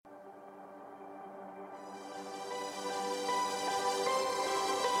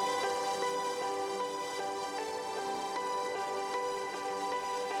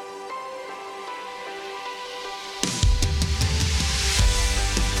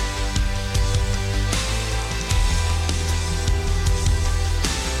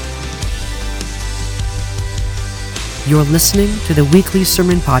You're listening to the weekly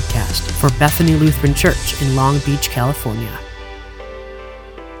sermon podcast for Bethany Lutheran Church in Long Beach, California.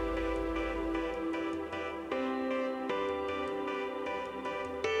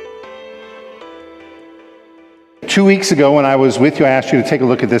 Two weeks ago when I was with you, I asked you to take a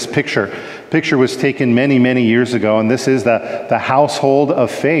look at this picture. The picture was taken many, many years ago, and this is the household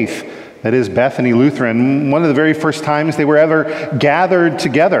of faith that is Bethany Lutheran. One of the very first times they were ever gathered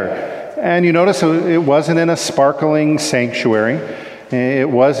together. And you notice it wasn't in a sparkling sanctuary. It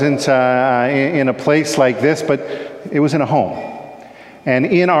wasn't in a place like this, but it was in a home. And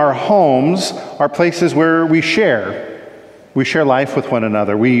in our homes are places where we share. We share life with one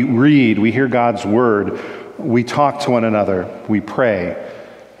another. We read, we hear God's word. We talk to one another, we pray,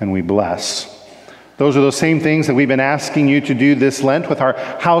 and we bless. Those are those same things that we've been asking you to do this Lent with our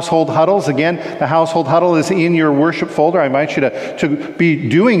household huddles. Again, the household huddle is in your worship folder. I invite you to be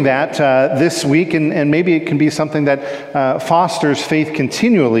doing that this week, and maybe it can be something that fosters faith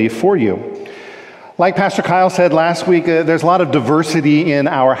continually for you. Like Pastor Kyle said last week, there's a lot of diversity in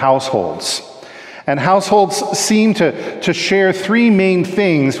our households. And households seem to share three main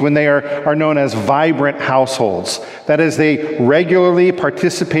things when they are known as vibrant households. That is, they regularly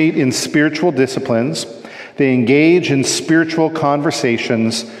participate in spiritual disciplines, they engage in spiritual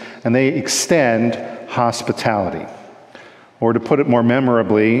conversations, and they extend hospitality. Or to put it more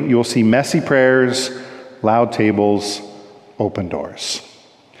memorably, you'll see messy prayers, loud tables, open doors.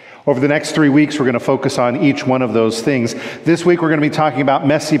 Over the next 3 weeks, we're going to focus on each one of those things. This week, we're going to be talking about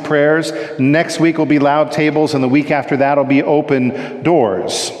messy prayers. Next week will be loud tables, and the week after that will be open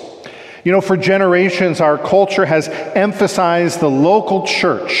doors. You know, for generations, our culture has emphasized the local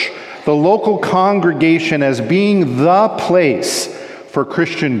church, the local congregation as being the place for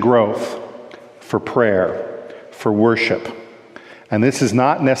Christian growth, for prayer, for worship. And this is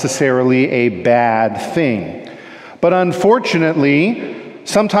not necessarily a bad thing. But unfortunately,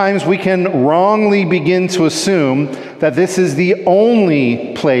 sometimes we can wrongly begin to assume that this is the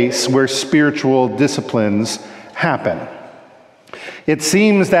only place where spiritual disciplines happen. It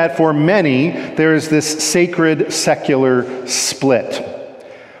seems that for many, there is this sacred-secular split.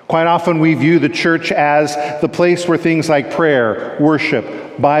 Quite often we view the church as the place where things like prayer,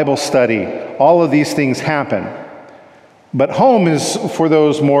 worship, Bible study, all of these things happen. But home is for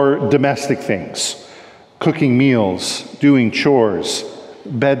those more domestic things, cooking meals, doing chores,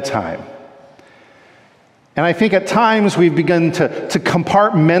 bedtime. And I think at times we've begun to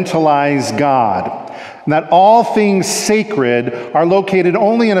compartmentalize God, and that all things sacred are located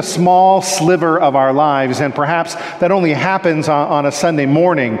only in a small sliver of our lives, and perhaps that only happens on a Sunday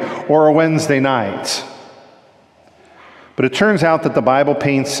morning or a Wednesday night. But it turns out that the Bible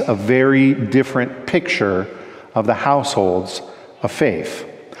paints a very different picture of the households of faith.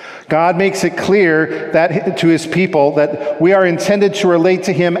 God makes it clear that to his people that we are intended to relate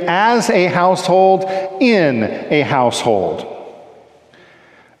to him as a household in a household.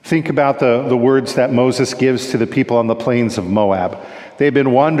 Think about the words that Moses gives to the people on the plains of Moab. They've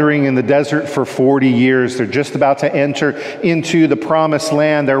been wandering in the desert for 40 years. They're just about to enter into the promised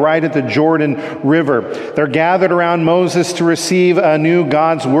land. They're right at the Jordan River. They're gathered around Moses to receive anew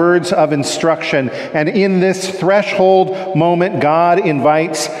God's words of instruction. And in this threshold moment, God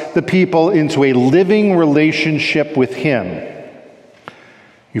invites the people into a living relationship with him.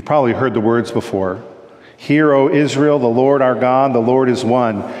 You've probably heard the words before. Hear, O Israel, the Lord our God, the Lord is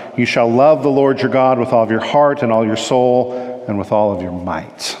one. You shall love the Lord your God with all of your heart and all your soul and with all of your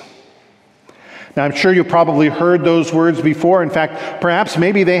might. Now, I'm sure you've probably heard those words before. In fact, perhaps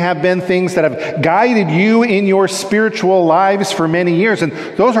maybe they have been things that have guided you in your spiritual lives for many years. And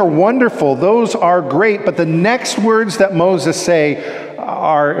those are wonderful. Those are great. But the next words that Moses say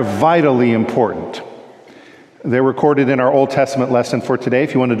are vitally important. They're recorded in our Old Testament lesson for today,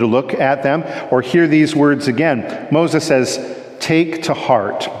 if you wanted to look at them or hear these words again. Moses says, "Take to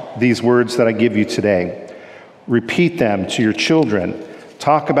heart these words that I give you today. Repeat them to your children.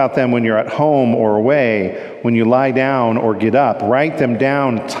 Talk about them when you're at home or away, when you lie down or get up. Write them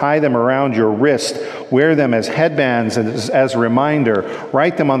down, tie them around your wrist, wear them as headbands as a reminder.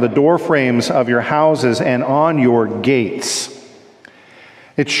 Write them on the door frames of your houses and on your gates."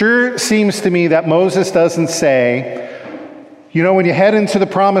 It sure seems to me that Moses doesn't say, you know, when you head into the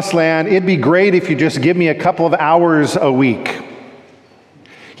promised land, it'd be great if you just give me a couple of hours a week.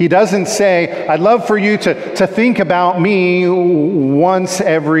 He doesn't say, I'd love for you to think about me once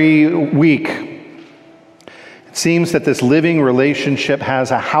every week. It seems that this living relationship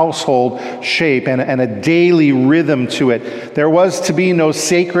has a household shape and a daily rhythm to it. There was to be no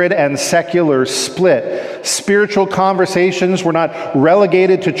sacred and secular split. spiritual conversations were not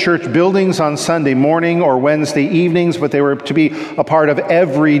relegated to church buildings on Sunday morning or Wednesday evenings, but they were to be a part of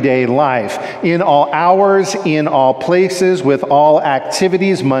everyday life, in all hours, in all places, with all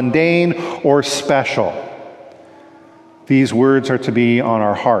activities, mundane or special. These words are to be on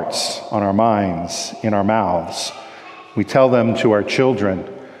our hearts, on our minds, in our mouths. We tell them to our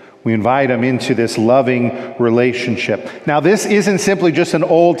children. We invite them into this loving relationship. Now, this isn't simply just an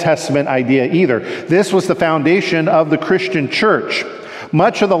Old Testament idea either. This was the foundation of the Christian church.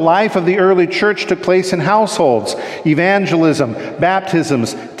 Much of the life of the early church took place in households. Evangelism,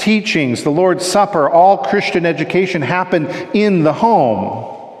 baptisms, teachings, the Lord's Supper, all Christian education happened in the home.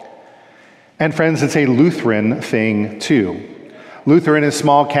 And friends, it's a Lutheran thing too. Luther, in his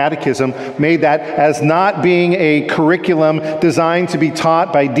small catechism, made that as not being a curriculum designed to be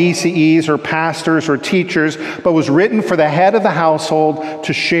taught by DCEs or pastors or teachers, but was written for the head of the household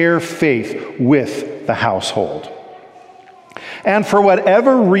to share faith with the household. And for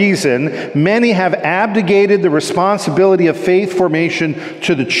whatever reason, many have abdicated the responsibility of faith formation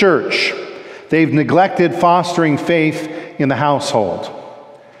to the church. They've neglected fostering faith in the household.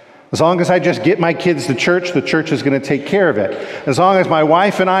 As long as I just get my kids to church, the church is going to take care of it. As long as my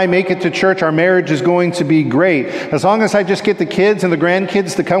wife and I make it to church, our marriage is going to be great. As long as I just get the kids and the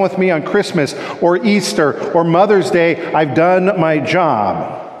grandkids to come with me on Christmas or Easter or Mother's Day, I've done my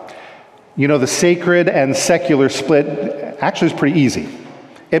job. You know, the sacred and secular split actually is pretty easy.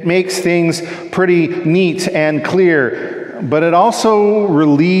 It makes things pretty neat and clear, but it also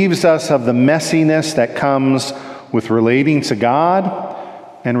relieves us of the messiness that comes with relating to God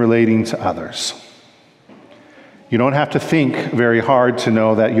and relating to others. You don't have to think very hard to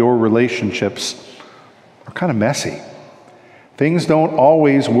know that your relationships are kind of messy. Things don't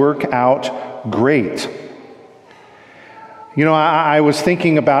always work out great. You know, I was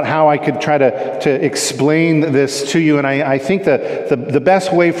thinking about how I could try to explain this to you, and I think that the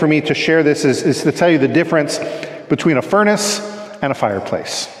best way for me to share this is to tell you the difference between a furnace and a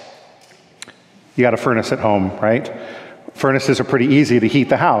fireplace. You got a furnace at home, right? Furnaces are pretty easy to heat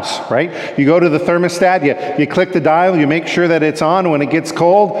the house, right? You go to the thermostat, you click the dial, you make sure that it's on. When it gets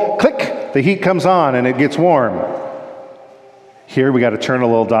cold, click, the heat comes on and it gets warm. Here we got to turn a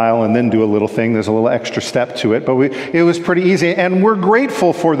little dial and then do a little thing. There's a little extra step to it, but it was pretty easy, and we're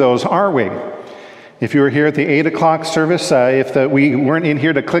grateful for those, aren't we? If you were here at the 8 o'clock service, we weren't in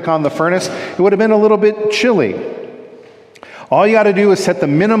here to click on the furnace, it would have been a little bit chilly. All you got to do is set the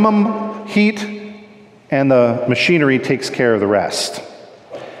minimum heat, and the machinery takes care of the rest.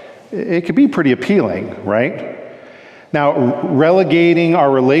 It could be pretty appealing, right? Now, relegating our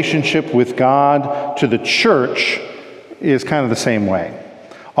relationship with God to the church is kind of the same way.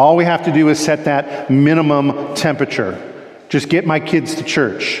 All we have to do is set that minimum temperature. Just get my kids to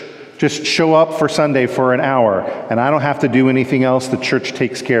church. Just show up for Sunday for an hour, and I don't have to do anything else. The church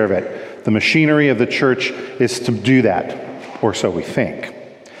takes care of it. The machinery of the church is to do that, or so we think.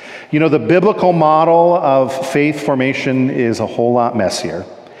 You know, the biblical model of faith formation is a whole lot messier.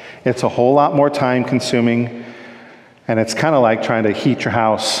 It's a whole lot more time consuming, and it's kind of like trying to heat your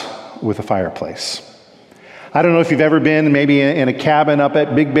house with a fireplace. I don't know if you've ever been maybe in a cabin up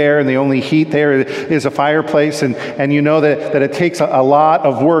at Big Bear and the only heat there is a fireplace, and you know that it takes a lot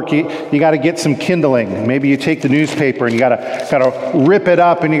of work. You got to get some kindling. Maybe you take the newspaper and you got to rip it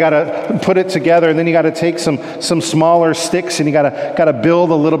up and you got to put it together, and then you got to take some smaller sticks and you got to build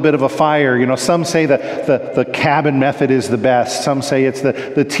a little bit of a fire. You know, some say that the cabin method is the best. Some say it's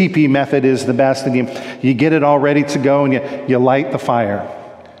the teepee method is the best, and you get it all ready to go and you light the fire.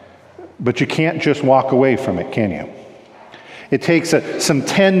 But you can't just walk away from it, can you? It takes some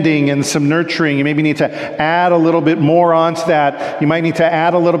tending and some nurturing. You maybe need to add a little bit more onto that. You might need to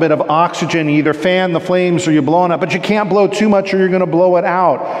add a little bit of oxygen. You either fan the flames or you blow it up, but you can't blow too much or you're going to blow it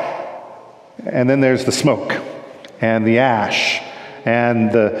out. And then there's the smoke and the ash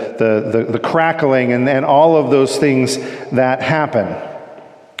and the crackling and all of those things that happen.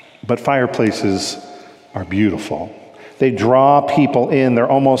 But fireplaces are beautiful. They draw people in. They're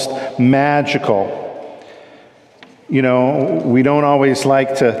almost magical. You know, we don't always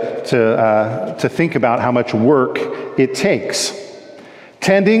like to think about how much work it takes.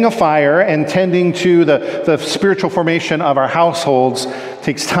 Tending a fire and tending to the spiritual formation of our households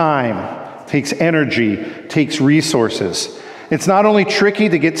takes time, takes energy, takes resources. It's not only tricky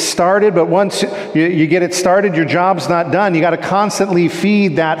to get started, but once you get it started, your job's not done. You got to constantly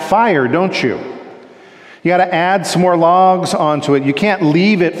feed that fire, don't you? You got to add some more logs onto it. You can't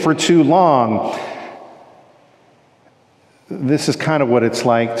leave it for too long. This is kind of what it's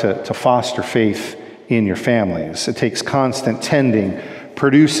like to foster faith in your families. It takes constant tending,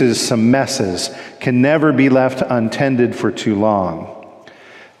 produces some messes, can never be left untended for too long.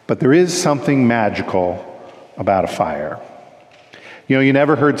 But there is something magical about a fire. You know, you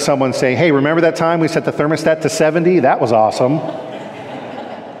never heard someone say, hey, remember that time we set the thermostat to 70? That was awesome.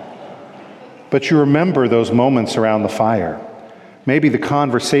 But you remember those moments around the fire. Maybe the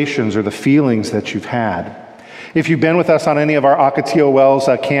conversations or the feelings that you've had. If you've been with us on any of our Ocotillo Wells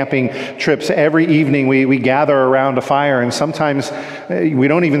camping trips, every evening we gather around a fire, and sometimes we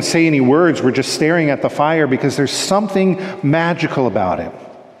don't even say any words. We're just staring at the fire because there's something magical about it.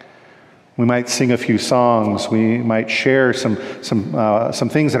 We might sing a few songs. We might share some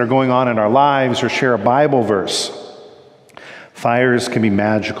things that are going on in our lives or share a Bible verse. Fires can be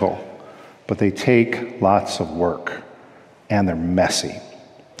magical, but they take lots of work, and they're messy.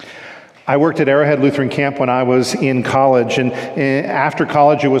 I worked at Arrowhead Lutheran Camp when I was in college, and after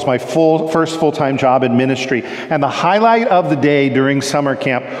college it was my first full-time job in ministry. And the highlight of the day during summer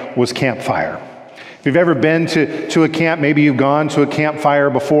camp was campfire. If you've ever been to a camp, maybe you've gone to a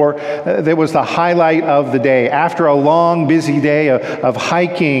campfire before, that was the highlight of the day. After a long, busy day of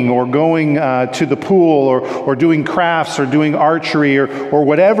hiking or going to the pool or doing crafts or doing archery or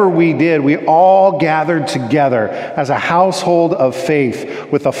whatever we did, we all gathered together as a household of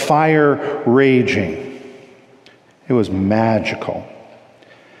faith with a fire raging. It was magical.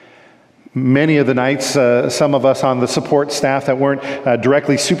 Many of the nights, some of us on the support staff that weren't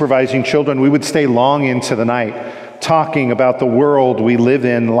directly supervising children, we would stay long into the night talking about the world we live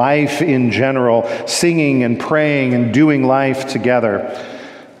in, life in general, singing and praying and doing life together.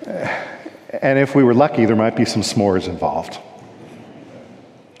 And if we were lucky, there might be some s'mores involved.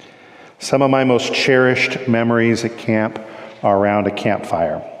 Some of my most cherished memories at camp are around a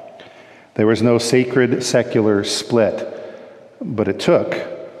campfire. There was no sacred secular split, but it took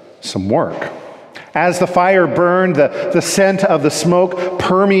some work. As the fire burned, the scent of the smoke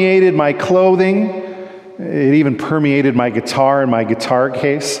permeated my clothing. It even permeated my guitar and my guitar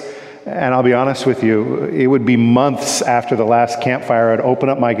case. And I'll be honest with you, it would be months after the last campfire. I'd open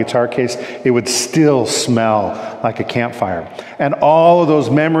up my guitar case. It would still smell like a campfire. And all of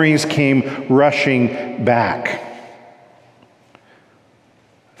those memories came rushing back.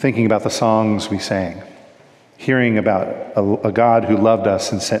 Thinking about the songs we sang. Hearing about a God who loved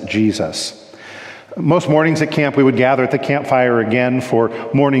us and sent Jesus. Most mornings at camp, we would gather at the campfire again for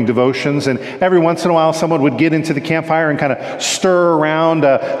morning devotions, and every once in a while, someone would get into the campfire and kind of stir around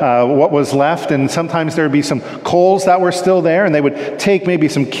what was left, and sometimes there would be some coals that were still there, and they would take maybe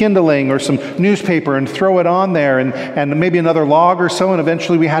some kindling or some newspaper and throw it on there, and maybe another log or so, and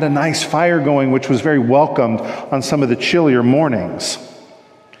eventually we had a nice fire going, which was very welcomed on some of the chillier mornings.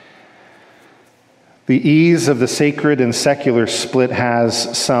 The ease of the sacred and secular split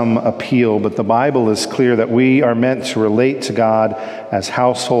has some appeal, but the Bible is clear that we are meant to relate to God as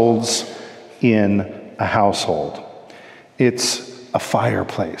households in a household. It's a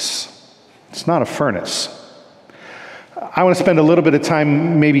fireplace. It's not a furnace. I want to spend a little bit of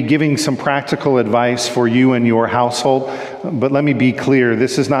time maybe giving some practical advice for you and your household, but let me be clear,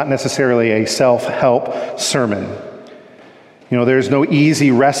 this is not necessarily a self-help sermon. You know, there's no easy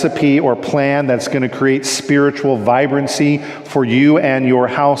recipe or plan that's going to create spiritual vibrancy for you and your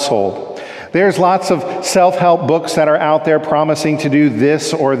household. There's lots of self-help books that are out there promising to do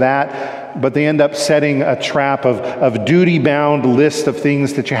this or that, but they end up setting a trap of duty-bound list of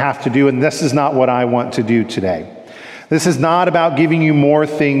things that you have to do, and this is not what I want to do today. This is not about giving you more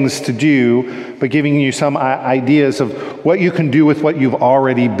things to do, but giving you some ideas of what you can do with what you've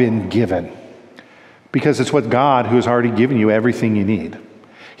already been given. Because it's with God who has already given you everything you need.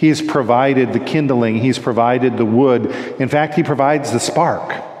 He has provided the kindling. He's provided the wood. In fact, He provides the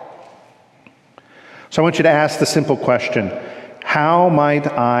spark. So I want you to ask the simple question, how might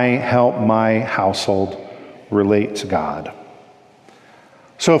I help my household relate to God?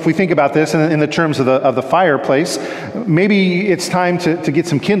 So if we think about this in the terms of the fireplace, maybe it's time to get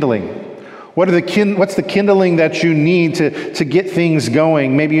some kindling. What's the kindling that you need to get things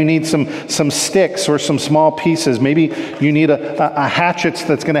going? Maybe you need some sticks or some small pieces. Maybe you need a hatchet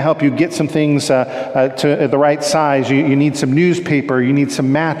that's going to help you get some things to the right size. You need some newspaper. You need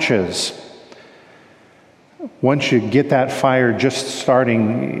some matches. Once you get that fire just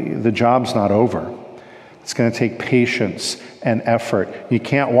starting, the job's not over. It's going to take patience and effort. You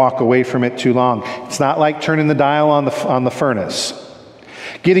can't walk away from it too long. It's not like turning the dial on the furnace.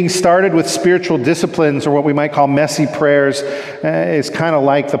 Getting started with spiritual disciplines, or what we might call messy prayers, is kind of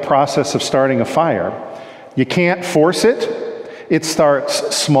like the process of starting a fire. You can't force it. It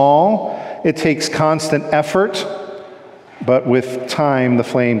starts small. It takes constant effort, but with time, the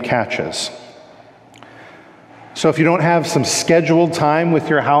flame catches. So if you don't have some scheduled time with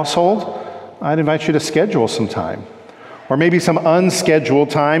your household, I'd invite you to schedule some time. Or maybe some unscheduled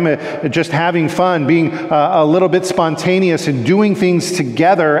time, just having fun, being a little bit spontaneous and doing things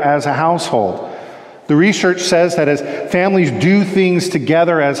together as a household. The research says that as families do things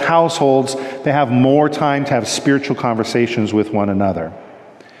together as households, they have more time to have spiritual conversations with one another.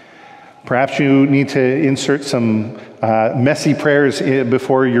 Perhaps you need to insert some messy prayers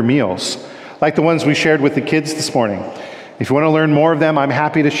before your meals, like the ones we shared with the kids this morning. If you want to learn more of them, I'm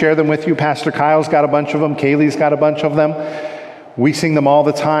happy to share them with you. Pastor Kyle's got a bunch of them. Kaylee's got a bunch of them. We sing them all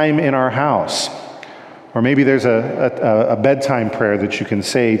the time in our house. Or maybe there's a bedtime prayer that you can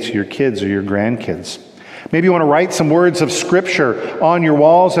say to your kids or your grandkids. Maybe you want to write some words of Scripture on your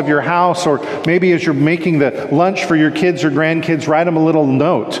walls of your house, or maybe as you're making the lunch for your kids or grandkids, write them a little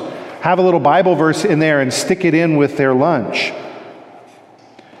note. Have a little Bible verse in there and stick it in with their lunch.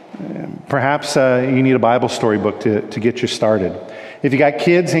 Perhaps you need a Bible storybook to get you started. If you got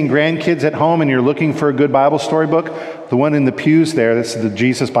kids and grandkids at home and you're looking for a good Bible storybook, the one in the pews there, that's the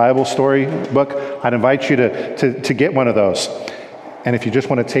Jesus Bible Story book, I'd invite you to get one of those. And if you just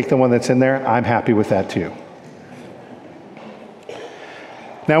want to take the one that's in there, I'm happy with that too.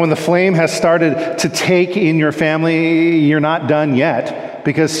 Now, when the flame has started to take in your family, you're not done yet,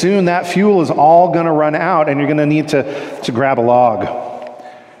 because soon that fuel is all going to run out and you're going to need to grab a log.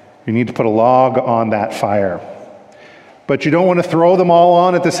 You need to put a log on that fire. But you don't want to throw them all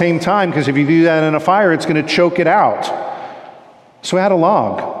on at the same time, because if you do that in a fire, it's going to choke it out. So add a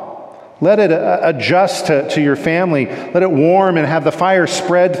log. Let it adjust to your family. Let it warm and have the fire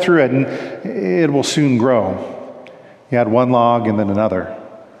spread through it, and it will soon grow. You add one log and then another,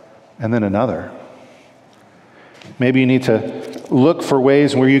 and then another. Maybe you need to look for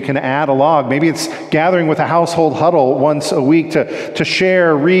ways where you can add a log. Maybe it's gathering with a household huddle once a week to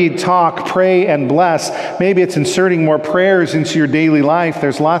share, read, talk, pray, and bless. Maybe it's inserting more prayers into your daily life.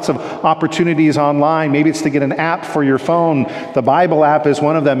 There's lots of opportunities online. Maybe it's to get an app for your phone. The Bible app is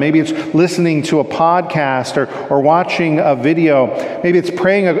one of them. Maybe it's listening to a podcast or watching a video. Maybe it's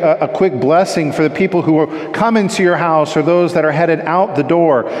praying a quick blessing for the people who will come into your house or those that are headed out the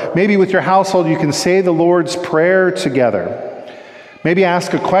door. Maybe with your household you can say the Lord's Prayer together. Maybe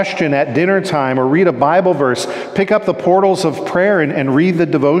ask a question at dinner time or read a Bible verse. Pick up the portals of prayer and read the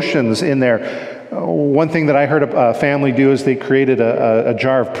devotions in there. One thing that I heard a family do is they created a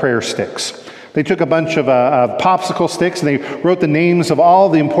jar of prayer sticks. They took a bunch of popsicle sticks and they wrote the names of all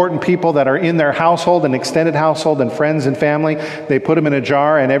the important people that are in their household and extended household and friends and family. They put them in a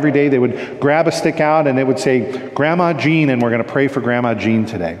jar, and every day they would grab a stick out and it would say, Grandma Jean, and we're going to pray for Grandma Jean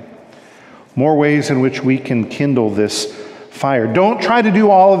today. More ways in which we can kindle this fire. Don't try to do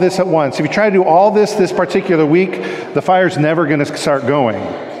all of this at once. If you try to do all this particular week, the fire's never going to start going.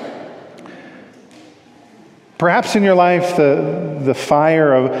 Perhaps in your life, the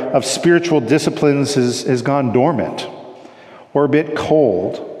fire of spiritual disciplines has gone dormant or a bit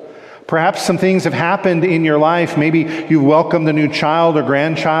cold. Perhaps some things have happened in your life. Maybe you welcomed a new child or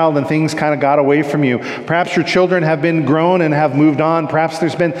grandchild and things kind of got away from you. Perhaps your children have been grown and have moved on. Perhaps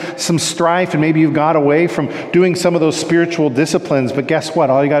there's been some strife and maybe you've got away from doing some of those spiritual disciplines. But guess what?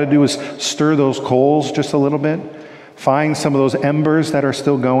 All you got to do is stir those coals just a little bit. Find some of those embers that are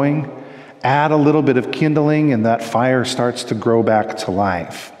still going. Add a little bit of kindling and that fire starts to grow back to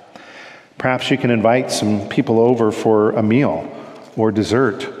life. Perhaps you can invite some people over for a meal or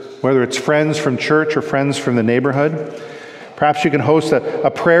dessert, whether it's friends from church or friends from the neighborhood. Perhaps you can host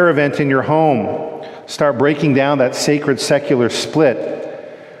a prayer event in your home. Start breaking down that sacred secular split.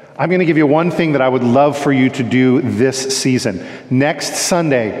 I'm going to give you one thing that I would love for you to do this season. Next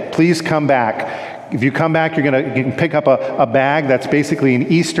Sunday, please come back. If you come back, you can pick up a bag that's basically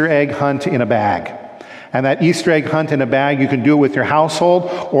an Easter egg hunt in a bag. And that Easter egg hunt in a bag, you can do it with your household,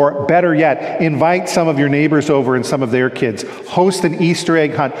 or better yet, invite some of your neighbors over and some of their kids. Host an Easter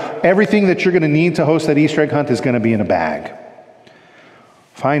egg hunt. Everything that you're going to need to host that Easter egg hunt is going to be in a bag.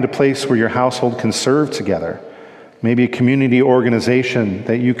 Find a place where your household can serve together. Maybe a community organization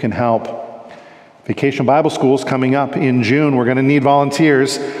that you can help. Vacation Bible School is coming up in June. We're going to need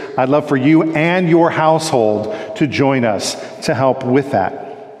volunteers. I'd love for you and your household to join us to help with that.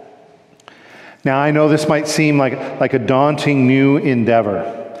 Now, I know this might seem like a daunting new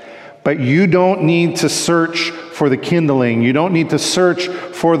endeavor, but you don't need to search for the kindling. You don't need to search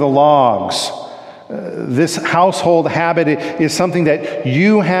for the logs. This household habit is something that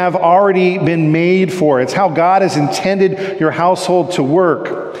you have already been made for. It's how God has intended your household to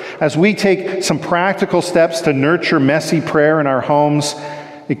work. As we take some practical steps to nurture messy prayer in our homes,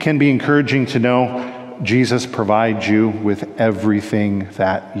 it can be encouraging to know Jesus provides you with everything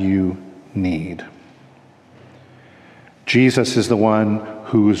that you need. Jesus is the one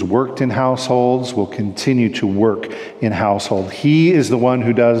who's worked in households, will continue to work in household. He is the one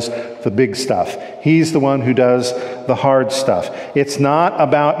who does the big stuff. He's the one who does the hard stuff. It's not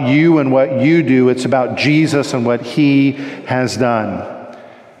about you and what you do. It's about Jesus and what he has done.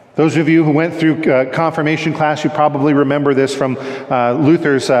 Those of you who went through confirmation class, you probably remember this from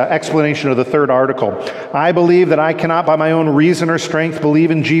Luther's explanation of the third article. I believe that I cannot by my own reason or strength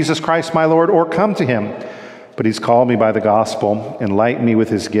believe in Jesus Christ my Lord or come to him. But he's called me by the gospel, enlightened me with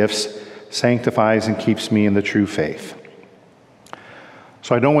his gifts, sanctifies and keeps me in the true faith.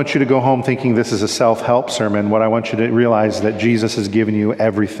 So I don't want you to go home thinking this is a self-help sermon. What I want you to realize is that Jesus has given you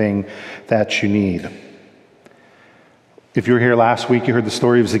everything that you need. If you were here last week, you heard the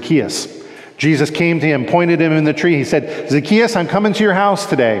story of Zacchaeus. Jesus came to him, pointed him in the tree. He said, Zacchaeus, I'm coming to your house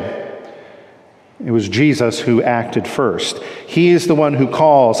today. It was Jesus who acted first. He is the one who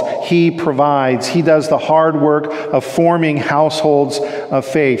calls. He provides. He does the hard work of forming households of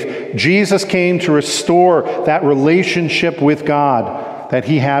faith. Jesus came to restore that relationship with God that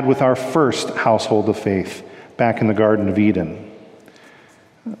he had with our first household of faith back in the Garden of Eden.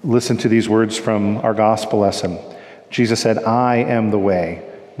 Listen to these words from our gospel lesson. Jesus said, I am the way,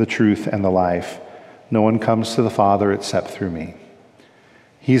 the truth, and the life. No one comes to the Father except through me.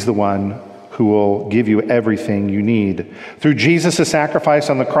 He's the one who will give you everything you need. Through Jesus' sacrifice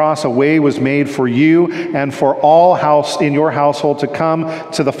on the cross, a way was made for you and for all in your household to come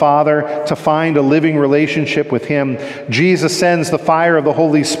to the Father, to find a living relationship with him. Jesus sends the fire of the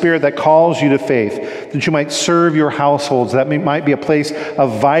Holy Spirit that calls you to faith, that you might serve your households, that might be a place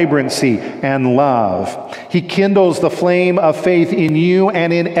of vibrancy and love. He kindles the flame of faith in you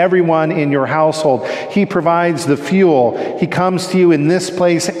and in everyone in your household. He provides the fuel. He comes to you in this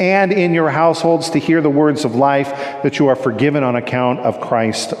place and in your households to hear the words of life that you are forgiven on account of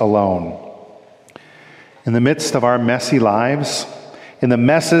Christ alone. In the midst of our messy lives, in the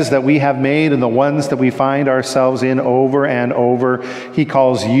messes that we have made and the ones that we find ourselves in over and over, he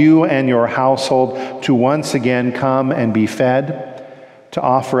calls you and your household to once again come and be fed, to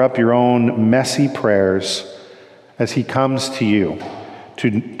offer up your own messy prayers as he comes to you,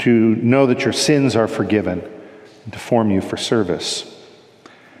 to know that your sins are forgiven, and to form you for service.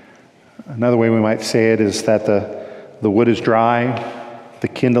 Another way we might say it is that the wood is dry, the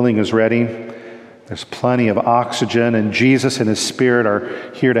kindling is ready, there's plenty of oxygen, and Jesus and his Spirit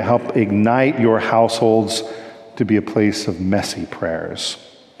are here to help ignite your households to be a place of messy prayers.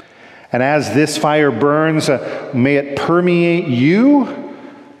 And as this fire burns, may it permeate you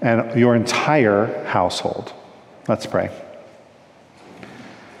and your entire household. Let's pray.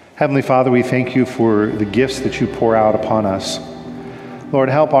 Heavenly Father, we thank you for the gifts that you pour out upon us. Lord,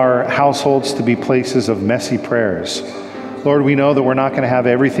 help our households to be places of messy prayers. Lord, we know that we're not going to have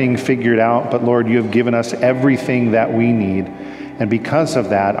everything figured out, but Lord, you have given us everything that we need. And because of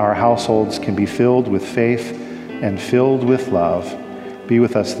that, our households can be filled with faith and filled with love. Be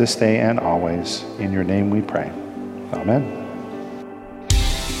with us this day and always. In your name we pray. Amen.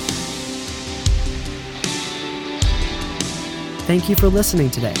 Thank you for listening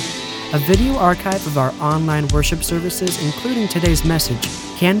today. A video archive of our online worship services, including today's message,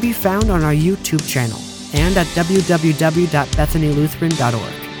 can be found on our YouTube channel and at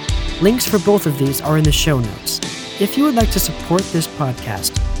www.bethanylutheran.org. Links for both of these are in the show notes. If you would like to support this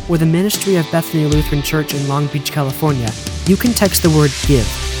podcast or the ministry of Bethany Lutheran Church in Long Beach, California, you can text the word GIVE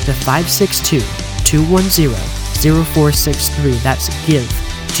to 562-210-0463. That's GIVE,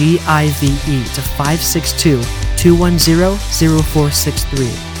 G-I-V-E, to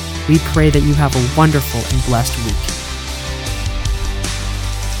 562-210-0463. We pray that you have a wonderful and blessed week.